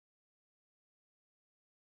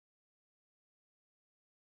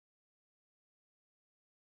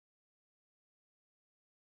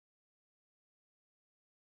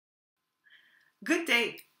Good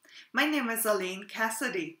day. My name is Aline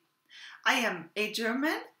Cassidy. I am a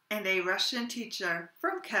German and a Russian teacher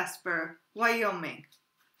from Casper, Wyoming.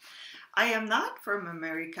 I am not from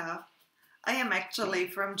America. I am actually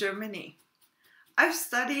from Germany. I've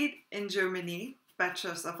studied in Germany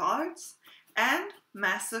Bachelor's of Arts and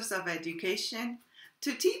Master's of Education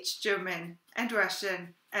to teach German and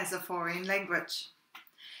Russian as a foreign language.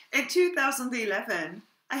 In 2011,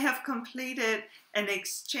 I have completed an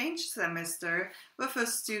exchange semester with a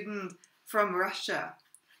student from Russia.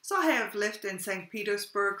 So I have lived in St.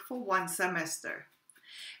 Petersburg for one semester.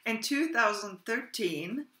 In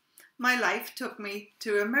 2013, my life took me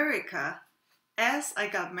to America as I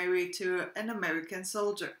got married to an American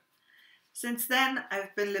soldier. Since then,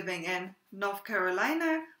 I've been living in North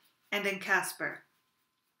Carolina and in Casper.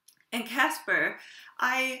 In Casper,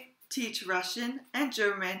 I teach Russian and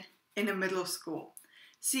German in a middle school.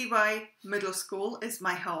 CY Middle School is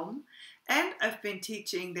my home, and I've been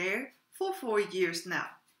teaching there for 4 years now.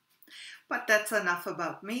 But that's enough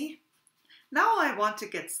about me. Now I want to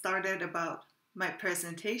get started about my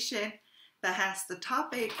presentation that has the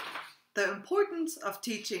topic, the importance of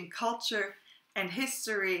teaching culture and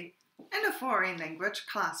history in a foreign language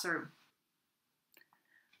classroom.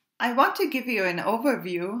 I want to give you an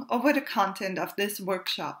overview over the content of this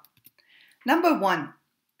workshop. Number 1.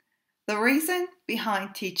 The reason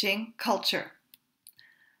behind teaching culture.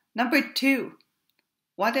 Number 2,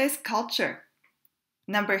 what is culture?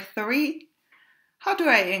 Number 3, how do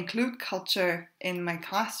I include culture in my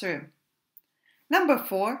classroom? Number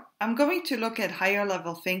 4, I'm going to look at higher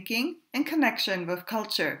level thinking in connection with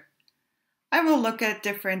culture. I will look at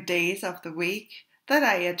different days of the week that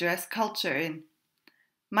I address culture in.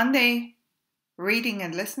 Monday, reading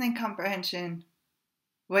and listening comprehension.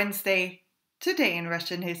 Wednesday, Today in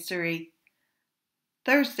Russian History.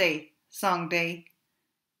 Thursday, Song Day.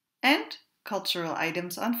 And cultural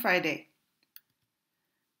items on Friday.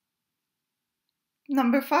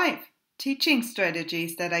 Number 5, teaching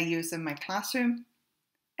strategies that I use in my classroom.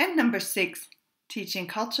 And number 6, teaching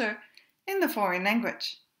culture in the foreign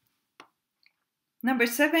language. Number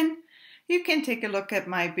 7, you can take a look at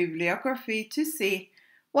my bibliography to see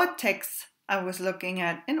what texts I was looking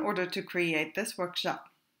at in order to create this workshop.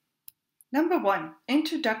 Number 1,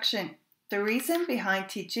 introduction, the reason behind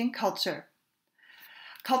teaching culture.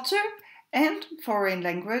 Culture and foreign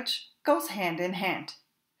language goes hand in hand.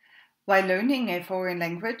 While learning a foreign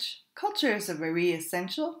language, culture is a very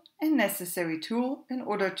essential and necessary tool in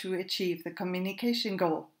order to achieve the communication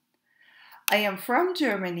goal. I am from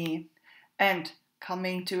Germany, and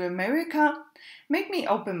coming to America made me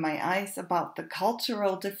open my eyes about the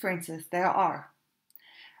cultural differences there are.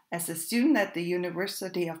 As a student at the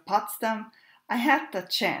University of Potsdam, I had the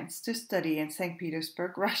chance to study in St.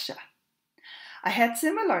 Petersburg, Russia. I had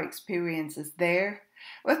similar experiences there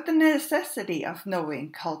with the necessity of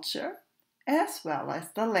knowing culture as well as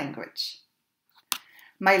the language.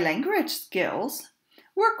 My language skills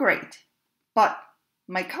were great, but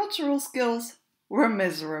my cultural skills were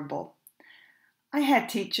miserable. I had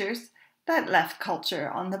teachers that left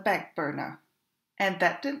culture on the back burner, and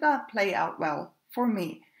that did not play out well for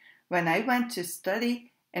me when I went to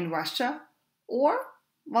study in Russia or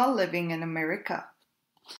while living in America.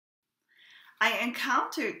 I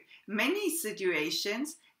encountered many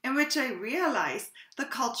situations in which I realized the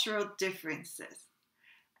cultural differences,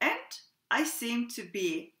 and I seemed to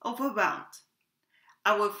be overwhelmed.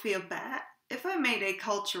 I would feel bad if I made a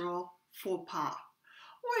cultural faux pas,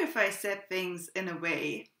 or if I said things in a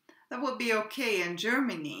way that would be okay in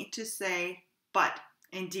Germany to say, but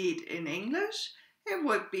indeed in English, it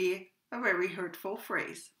would be a very hurtful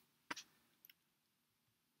phrase.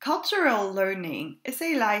 Cultural learning is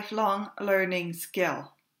a lifelong learning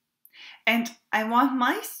skill. And I want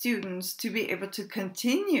my students to be able to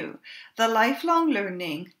continue the lifelong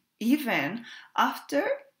learning even after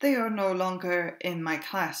they are no longer in my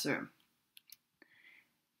classroom.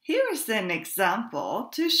 Here is an example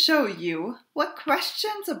to show you what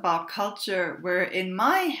questions about culture were in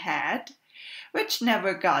my head, which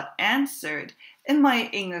never got answered in my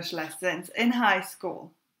English lessons in high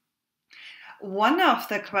school. One of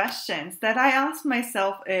the questions that I asked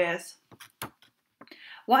myself is,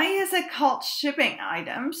 why is it called shipping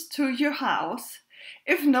items to your house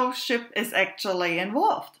if no ship is actually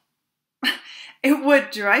involved? It would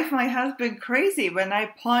drive my husband crazy when I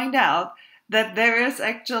point out that there is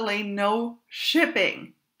actually no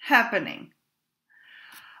shipping happening.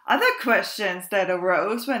 Other questions that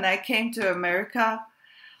arose when I came to America: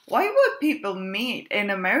 why would people meet in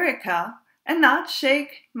America and not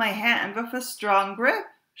shake my hand with a strong grip,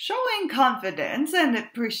 showing confidence and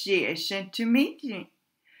appreciation to meet me?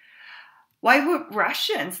 Why would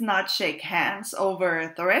Russians not shake hands over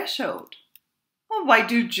a threshold? Or why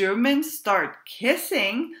do Germans start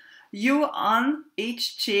kissing you on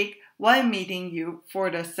each cheek while meeting you for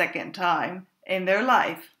the second time in their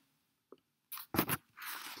life?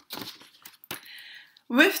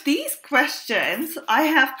 With these questions I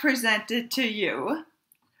have presented to you,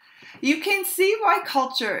 you can see why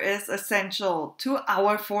culture is essential to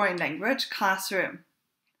our foreign language classroom.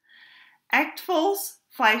 ACTFL's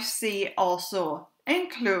 5C also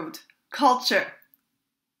include culture.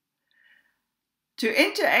 To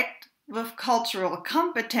interact with cultural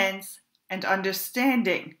competence and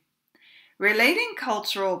understanding, relating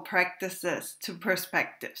cultural practices to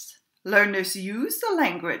perspectives. Learners use the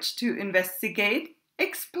language to investigate,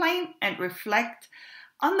 explain, and reflect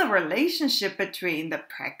on the relationship between the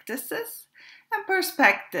practices and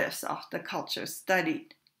perspectives of the culture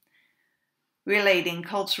studied. Relating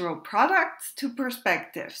cultural products to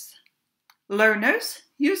perspectives. Learners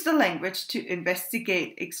use the language to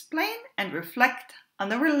investigate, explain, and reflect on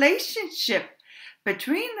the relationship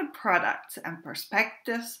between the products and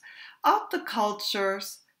perspectives of the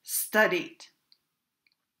cultures studied.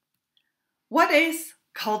 What is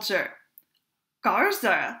culture?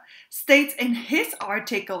 Garza states in his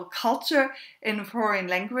article, Culture in Foreign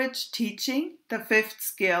Language Teaching, the fifth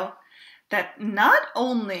skill, that not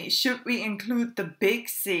only should we include the big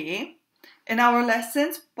C in our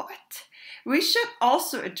lessons, but we should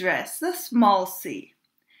also address the small c.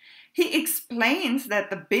 He explains that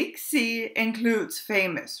the big C includes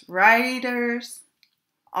famous writers,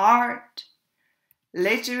 art,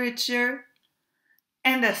 literature,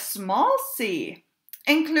 and the small c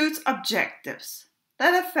includes objectives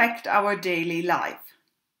that affect our daily life.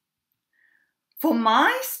 For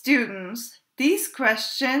my students, these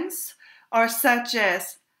questions are such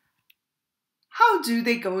as, how do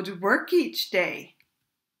they go to work each day?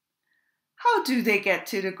 How do they get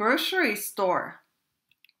to the grocery store?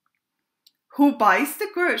 Who buys the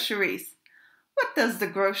groceries? What does the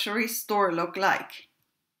grocery store look like?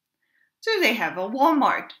 Do they have a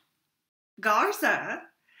Walmart? Garza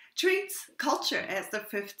treats culture as the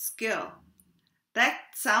fifth skill. That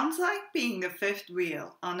sounds like being the fifth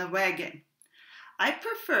wheel on a wagon. I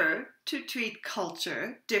prefer to treat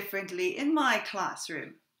culture differently in my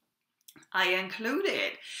classroom. I include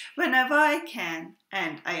it whenever I can,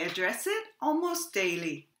 and I address it almost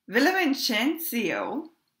daily. Villavicencio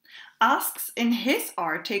asks in his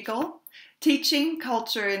article, Teaching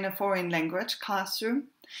Culture in a Foreign Language Classroom,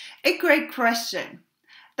 a great question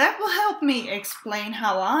that will help me explain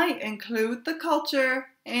how I include the culture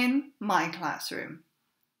in my classroom.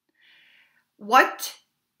 What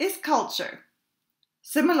is culture?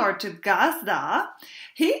 Similar to Gazda,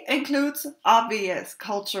 he includes obvious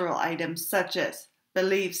cultural items such as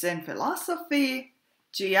beliefs in philosophy,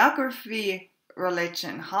 geography,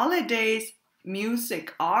 religion, holidays,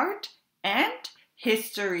 music, art, and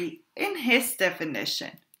history in his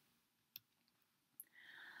definition.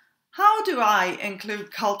 How do I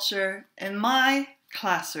include culture in my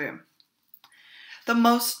classroom? The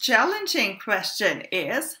most challenging question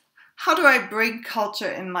is, how do I bring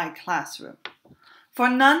culture in my classroom? For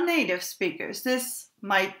non-native speakers, this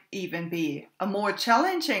might even be a more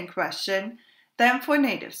challenging question than for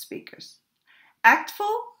native speakers.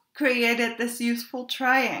 ACTFL created this useful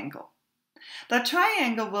triangle. The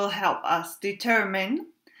triangle will help us determine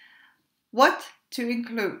what to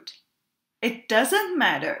include. It doesn't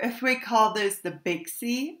matter if we call this the big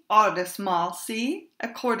C or the small c,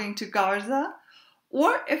 according to Garza,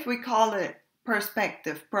 or if we call it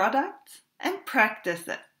perspective products and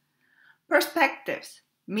practices. Perspectives,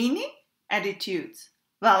 meaning, attitudes,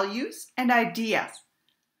 values, and ideas.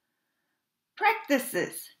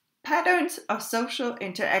 Practices, patterns of social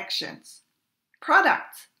interactions.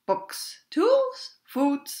 Products, books, tools,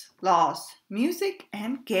 foods, laws, music,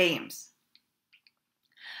 and games.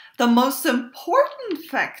 The most important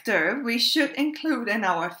factor we should include in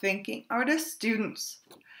our thinking are the students.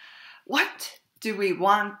 What do we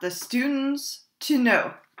want the students to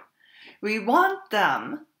know? We want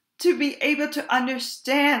them to be able to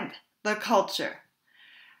understand the culture.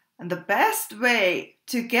 And the best way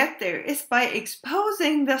to get there is by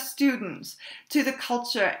exposing the students to the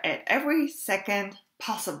culture at every second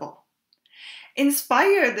possible.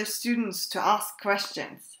 Inspire the students to ask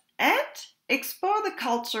questions and explore the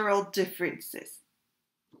cultural differences.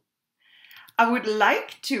 I would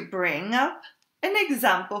like to bring up an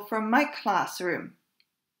example from my classroom.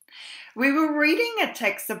 We were reading a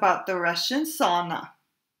text about the Russian sauna,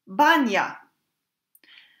 banya.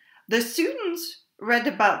 The students read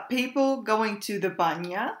about people going to the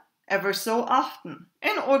banya ever so often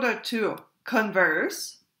in order to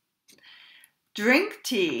converse, drink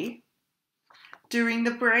tea during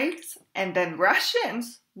the breaks, and then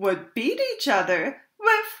Russians would beat each other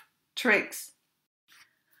with tricks.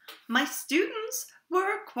 My students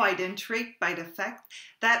were quite intrigued by the fact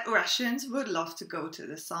that Russians would love to go to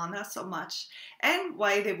the sauna so much and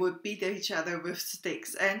why they would beat each other with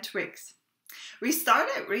sticks and tricks. We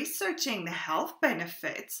started researching the health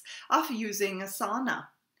benefits of using a sauna.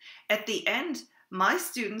 At the end, my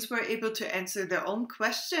students were able to answer their own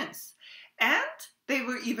questions, and they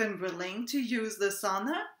were even willing to use the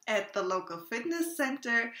sauna at the local fitness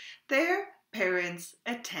center their parents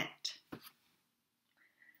attend.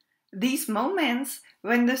 These moments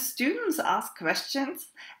when the students ask questions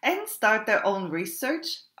and start their own research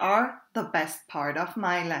are the best part of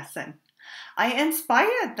my lesson. I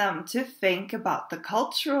inspired them to think about the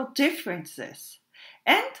cultural differences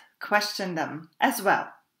and question them as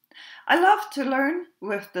well. I love to learn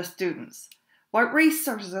with the students. What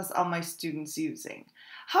resources are my students using?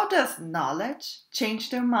 How does knowledge change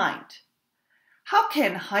their mind? How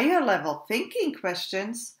can higher level thinking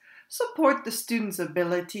questions support the students'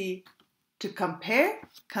 ability to compare,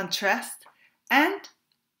 contrast, and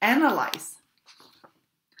analyze?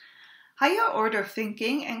 Higher order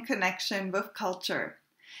thinking and connection with culture.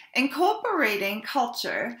 Incorporating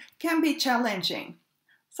culture can be challenging.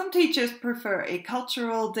 Some teachers prefer a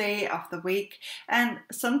cultural day of the week, and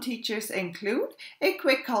some teachers include a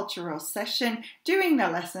quick cultural session during the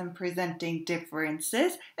lesson presenting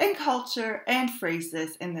differences in culture and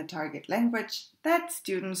phrases in the target language that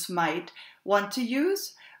students might want to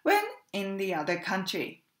use when in the other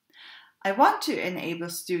country. I want to enable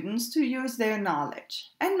students to use their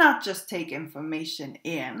knowledge and not just take information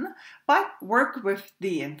in, but work with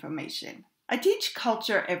the information. I teach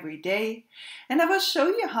culture every day, and I will show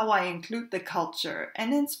you how I include the culture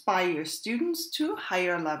and inspire students to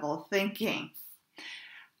higher level thinking.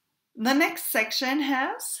 The next section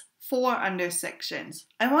has 4 undersections.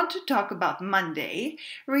 I want to talk about Monday,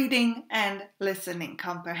 reading and listening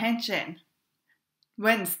comprehension.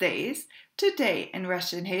 Wednesdays, today in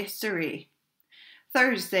Russian history.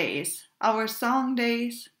 Thursdays, our song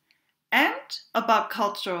days, and about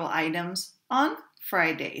cultural items on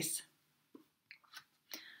Fridays.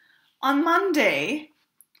 On Monday,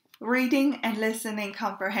 reading and listening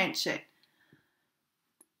comprehension.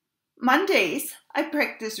 Mondays, I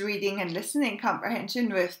practice reading and listening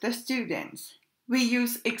comprehension with the students. We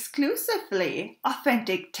use exclusively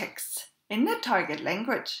authentic texts in the target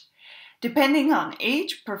language. Depending on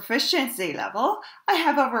age proficiency level, I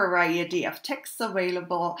have a variety of texts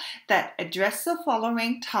available that address the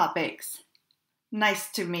following topics: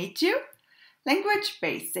 nice to meet you, language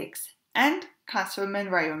basics, and classroom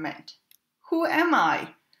environment. Who am I?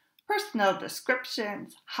 Personal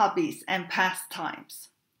descriptions, hobbies, and pastimes.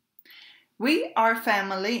 We are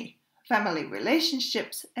family, family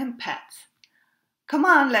relationships, and pets. Come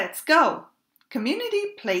on, let's go.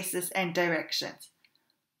 Community, places, and directions.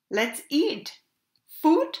 Let's eat.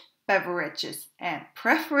 Food, beverages, and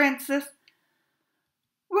preferences.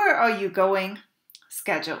 Where are you going?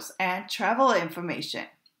 Schedules and travel information.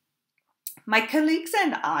 My colleagues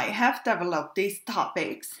and I have developed these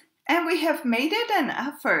topics, and we have made it an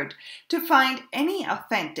effort to find any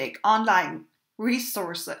authentic online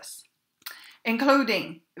resources,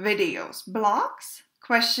 including videos, blogs,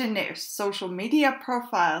 questionnaires, social media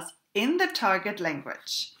profiles in the target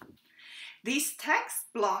language. These texts,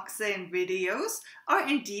 blogs, and videos are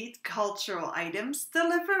indeed cultural items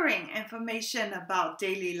delivering information about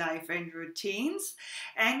daily life and routines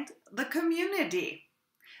and the community.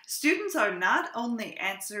 Students are not only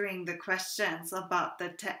answering the questions about the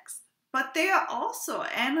text, but they are also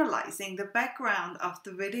analyzing the background of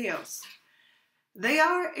the videos. They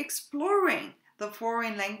are exploring the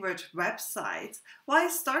foreign language websites while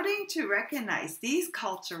starting to recognize these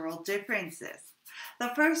cultural differences.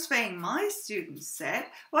 The first thing my students said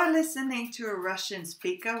while listening to a Russian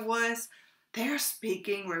speaker was, "They're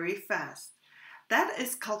speaking very fast." That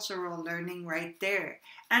is cultural learning right there.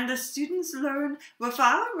 And the students learn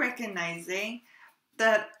without recognizing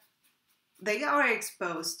that they are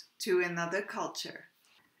exposed to another culture.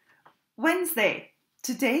 Wednesday,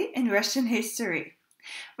 today in Russian history.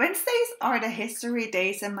 Wednesdays are the history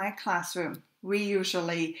days in my classroom. We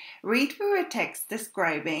usually read through a text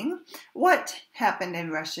describing what happened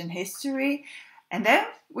in Russian history, and then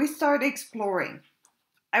we start exploring.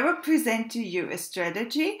 I will present to you a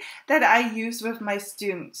strategy that I use with my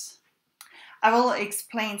students. I will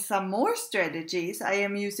explain some more strategies I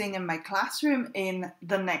am using in my classroom in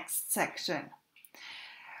the next section.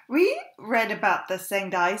 We read about the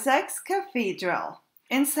St. Isaac's Cathedral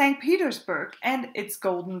in St. Petersburg and its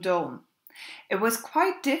Golden Dome. It was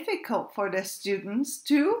quite difficult for the students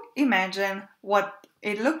to imagine what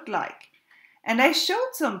it looked like. And I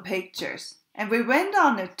showed some pictures, and we went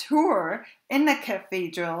on a tour in the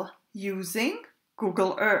cathedral using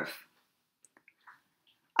Google Earth.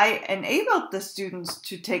 I enabled the students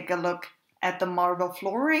to take a look at the marble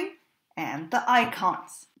flooring and the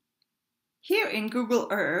icons. Here in Google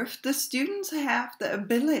Earth, the students have the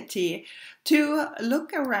ability to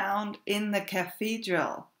look around in the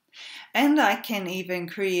cathedral. And I can even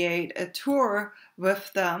create a tour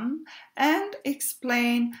with them and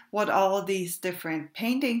explain what all these different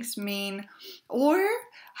paintings mean or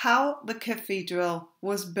how the cathedral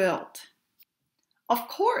was built. Of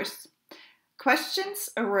course, questions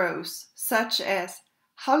arose such as,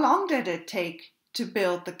 how long did it take to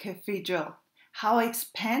build the cathedral? How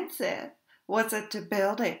expensive was it to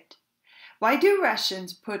build it? Why do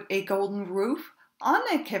Russians put a golden roof on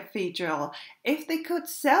a cathedral if they could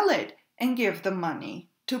sell it and give the money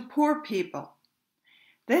to poor people?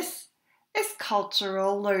 This is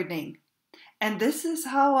cultural learning, and this is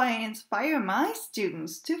how I inspire my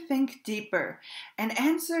students to think deeper and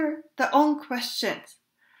answer their own questions.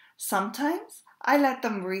 Sometimes I let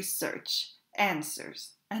them research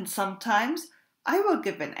answers, and sometimes I will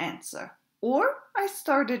give an answer, or I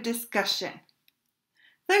start a discussion.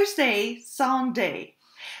 Thursday, Song Day.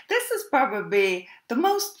 This is probably the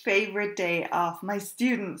most favorite day of my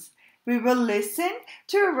students. We will listen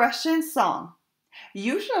to a Russian song.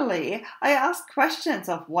 Usually, I ask questions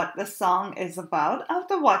of what the song is about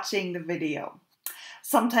after watching the video.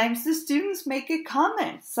 Sometimes the students make a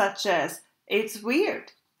comment such as, "It's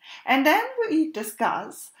weird." And then we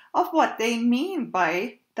discuss of what they mean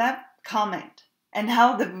by that comment and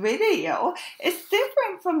how the video is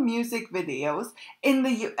different from music videos in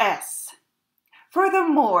the US.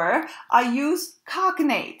 Furthermore, I use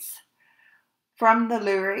cognates from the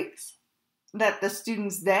lyrics that the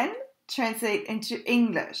students then translate into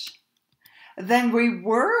English. Then we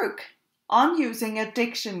work on using a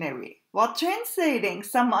dictionary while translating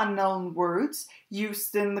some unknown words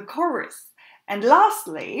used in the chorus. And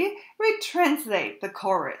lastly, we translate the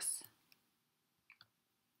chorus.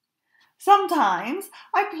 Sometimes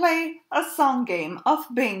I play a song game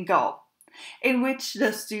of bingo, in which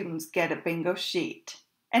the students get a bingo sheet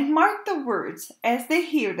and mark the words as they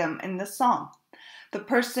hear them in the song. The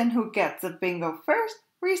person who gets a bingo first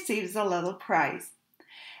receives a little prize.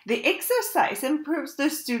 The exercise improves the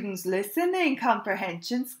students' listening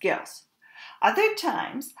comprehension skills. Other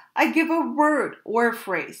times, I give a word or a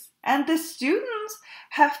phrase, and the students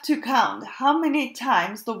have to count how many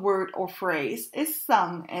times the word or phrase is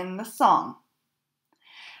sung in the song.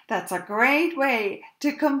 That's a great way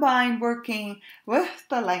to combine working with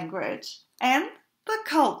the language and the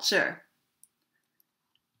culture.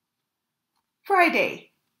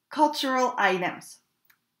 Friday, cultural items.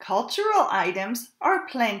 Cultural items are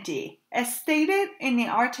plenty, as stated in the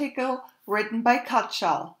article written by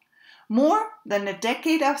Kutschall. More than a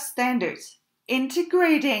decade of standards,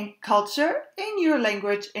 integrating culture in your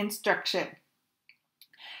language instruction.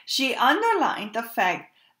 She underlined the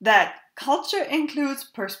fact that culture includes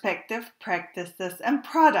perspective, practices, and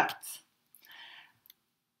products.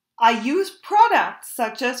 I use products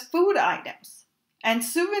such as food items and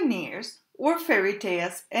souvenirs or fairy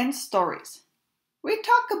tales and stories. We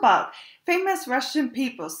talk about famous Russian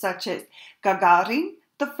people such as Gagarin,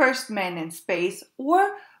 the first man in space,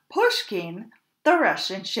 or Pushkin, the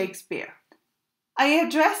Russian Shakespeare. I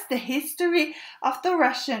address the history of the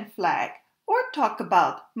Russian flag or talk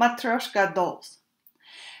about Matryoshka dolls.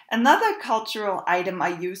 Another cultural item I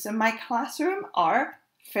use in my classroom are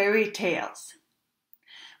fairy tales.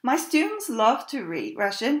 My students love to read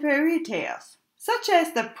Russian fairy tales, such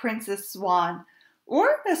as The Princess Swan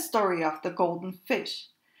or The Story of the Golden Fish.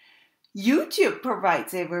 YouTube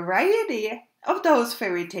provides a variety of those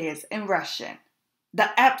fairy tales in Russian.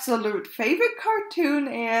 The absolute favorite cartoon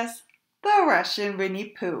is the Russian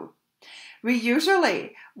Winnie Pooh. We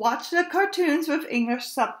usually watch the cartoons with English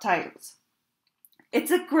subtitles.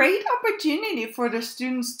 It's a great opportunity for the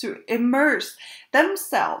students to immerse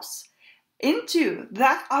themselves into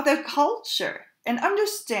that other culture and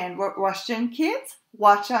understand what Russian kids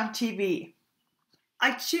watch on TV.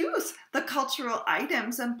 I choose the cultural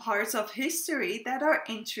items and parts of history that are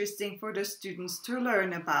interesting for the students to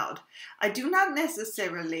learn about. I do not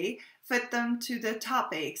necessarily fit them to the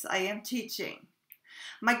topics I am teaching.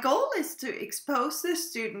 My goal is to expose the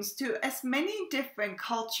students to as many different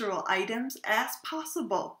cultural items as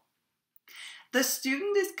possible. The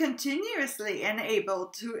student is continuously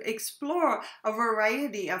enabled to explore a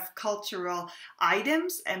variety of cultural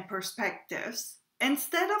items and perspectives,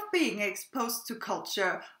 instead of being exposed to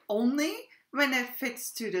culture only when it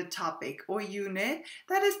fits to the topic or unit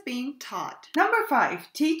that is being taught. Number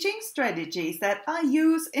 5, teaching strategies that I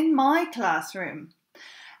use in my classroom.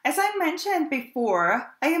 As I mentioned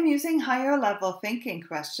before, I am using higher level thinking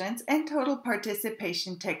questions and total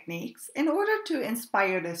participation techniques in order to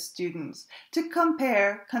inspire the students to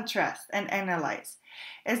compare, contrast, and analyze.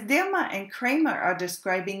 As Dirma and Kramer are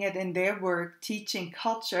describing it in their work, Teaching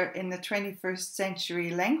Culture in the 21st Century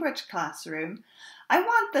Language Classroom, I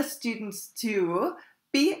want the students to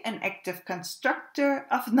be an active constructor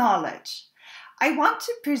of knowledge. I want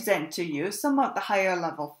to present to you some of the higher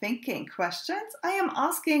level thinking questions I am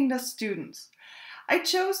asking the students. I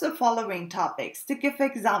chose the following topics to give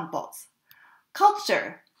examples.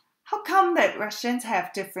 Culture. How come that Russians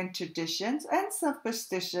have different traditions and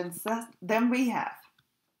superstitions than we have?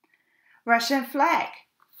 Russian flag.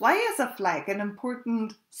 Why is a flag an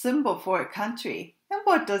important symbol for a country? And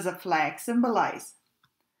what does a flag symbolize?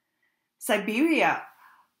 Siberia.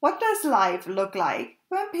 What does life look like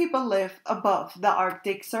when people live above the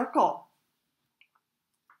Arctic Circle?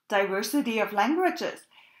 Diversity of languages.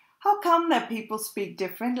 How come that people speak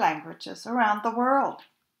different languages around the world?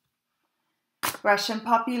 Russian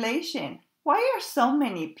population. Why are so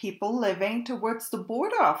many people living towards the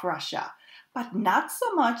border of Russia, but not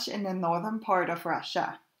so much in the northern part of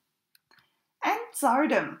Russia? And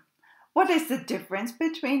Tsardom. What is the difference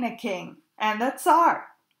between a king and a Tsar?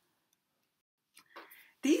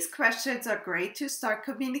 These questions are great to start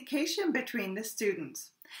communication between the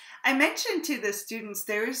students. I mentioned to the students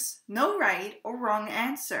there is no right or wrong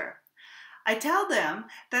answer. I tell them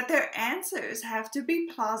that their answers have to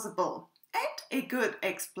be plausible and a good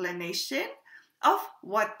explanation of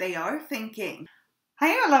what they are thinking.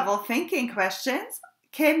 Higher level thinking questions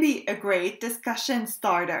can be a great discussion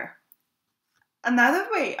starter. Another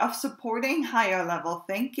way of supporting higher level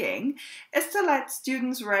thinking is to let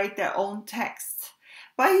students write their own texts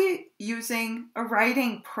by using a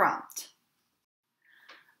writing prompt.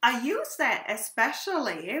 I use that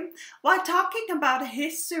especially while talking about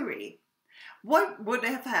history. What would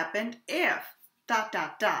have happened if ...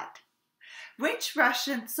 Which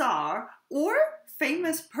Russian Tsar or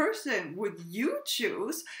famous person would you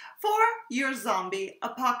choose for your zombie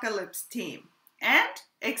apocalypse team? And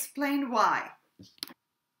explain why.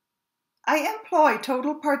 I employ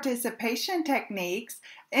total participation techniques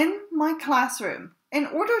in my classroom in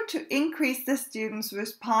order to increase the students'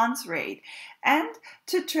 response rate and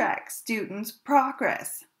to track students'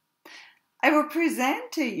 progress. I will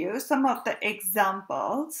present to you some of the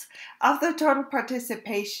examples of the total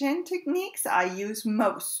participation techniques I use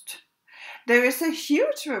most. There is a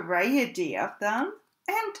huge variety of them,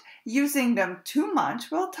 and using them too much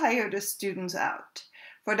will tire the students out.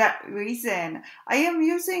 For that reason, I am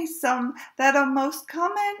using some that are most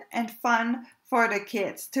common and fun for the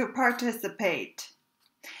kids to participate.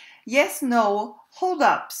 Yes, no,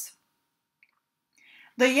 hold-ups.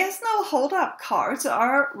 The yes-no hold-up cards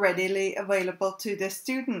are readily available to the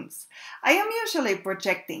students. I am usually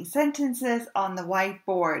projecting sentences on the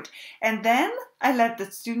whiteboard, and then I let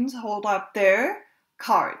the students hold up their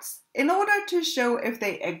cards in order to show if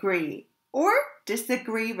they agree or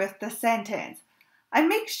disagree with the sentence. I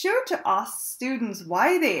make sure to ask students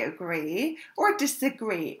why they agree or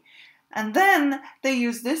disagree, and then they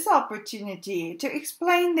use this opportunity to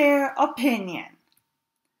explain their opinion.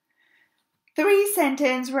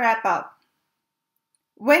 3-sentence wrap-up.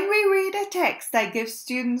 When we read a text, I give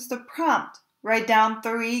students the prompt. Write down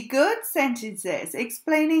 3 good sentences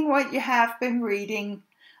explaining what you have been reading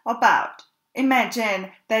about.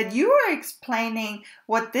 Imagine that you are explaining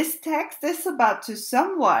what this text is about to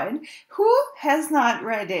someone who has not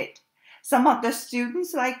read it. Some of the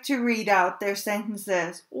students like to read out their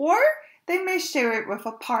sentences, or they may share it with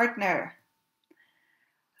a partner.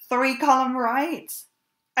 3-column rights.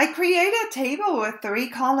 I create a table with 3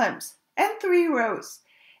 columns and 3 rows.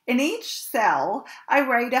 In each cell, I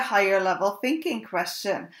write a higher level thinking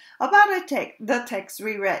question about the text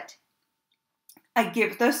we read. I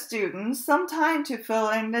give the students some time to fill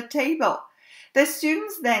in the table. The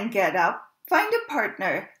students then get up, find a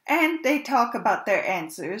partner, and they talk about their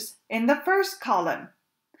answers in the first column.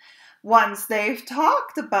 Once they've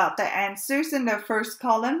talked about the answers in the first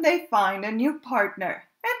column, they find a new partner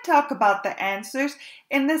and talk about the answers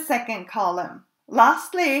in the second column.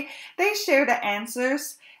 Lastly, they share the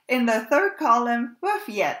answers in the third column with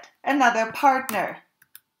yet another partner.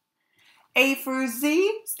 A through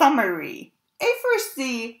Z summary. A through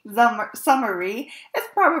Z summary is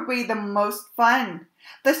probably the most fun.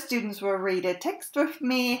 The students will read a text with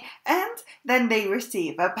me and then they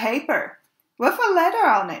receive a paper with a letter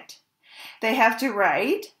on it. They have to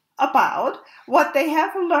write about what they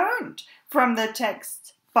have learned from the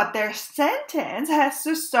text, but their sentence has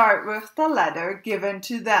to start with the letter given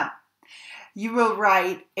to them. You will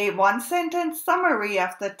write a one-sentence summary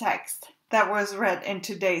of the text that was read in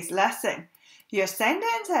today's lesson. Your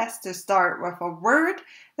sentence has to start with a word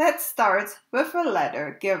that starts with a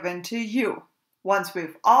letter given to you. Once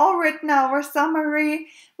we've all written our summary,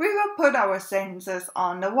 we will put our sentences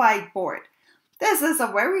on the whiteboard. This is a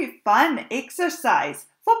very fun exercise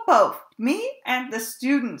for both me and the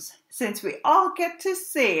students, since we all get to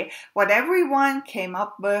see what everyone came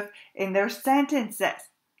up with in their sentences.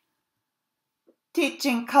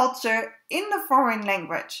 Teaching culture in the foreign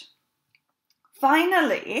language.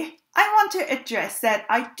 Finally, I want to address that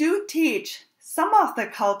I do teach some of the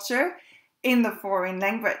culture in the foreign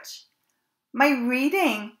language. My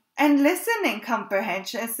reading and listening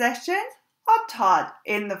comprehension sessions are taught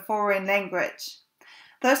in the foreign language.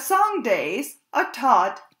 The song days are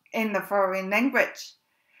taught in the foreign language.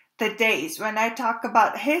 The days when I talk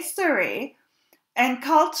about history and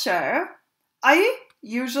culture, I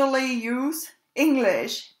usually use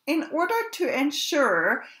English in order to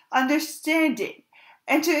ensure understanding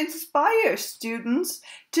and to inspire students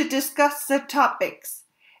to discuss the topics.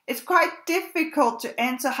 It's quite difficult to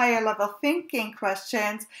answer higher level thinking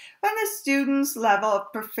questions when the student's level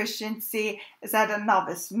of proficiency is at a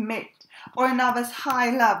novice mid or a novice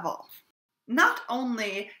high level. Not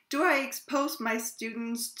only do I expose my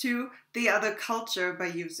students to the other culture by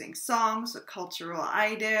using songs or cultural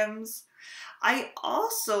items, I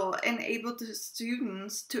also enable the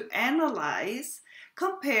students to analyze,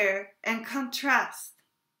 compare, and contrast.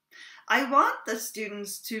 I want the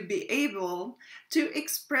students to be able to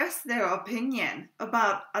express their opinion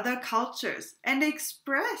about other cultures and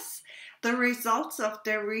express the results of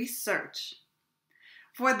their research.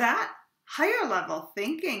 For that, higher level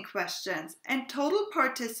thinking questions and total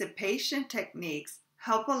participation techniques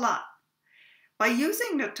help a lot. By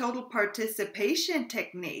using the total participation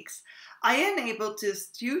techniques, I enable the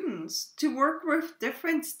students to work with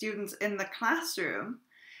different students in the classroom,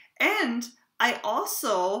 and I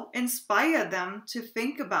also inspire them to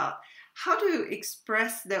think about how to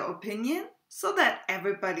express their opinion so that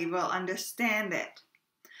everybody will understand it.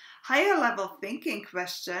 Higher level thinking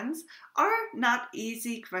questions are not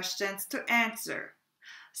easy questions to answer.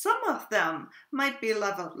 Some of them might be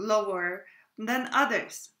leveled lower than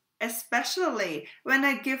others, especially when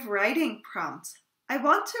I give writing prompts. I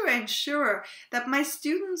want to ensure that my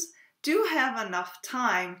students do have enough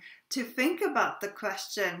time to think about the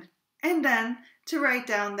question and then to write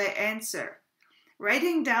down their answer.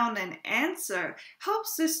 Writing down an answer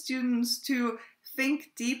helps the students to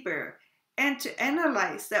think deeper and to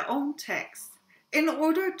analyze their own text in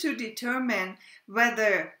order to determine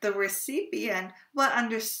whether the recipient will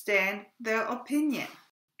understand their opinion.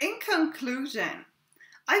 In conclusion,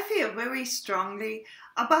 I feel very strongly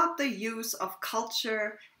about the use of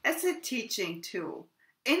culture as a teaching tool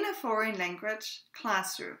in a foreign language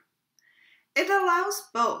classroom. It allows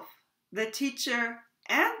both the teacher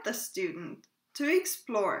and the student to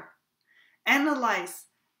explore, analyze,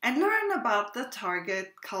 and learn about the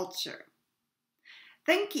target culture.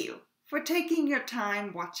 Thank you for taking your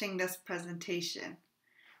time watching this presentation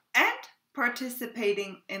and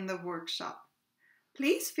participating in the workshop.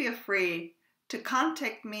 Please feel free to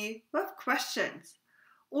contact me with questions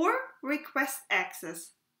or request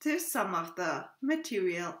access to some of the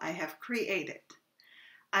material I have created.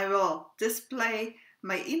 I will display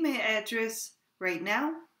my email address right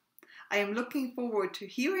now. I am looking forward to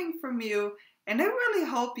hearing from you, and I really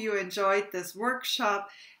hope you enjoyed this workshop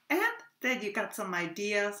and that you got some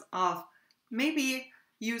ideas of maybe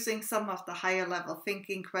using some of the higher level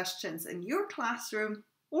thinking questions in your classroom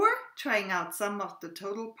or trying out some of the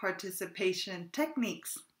total participation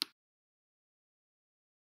techniques.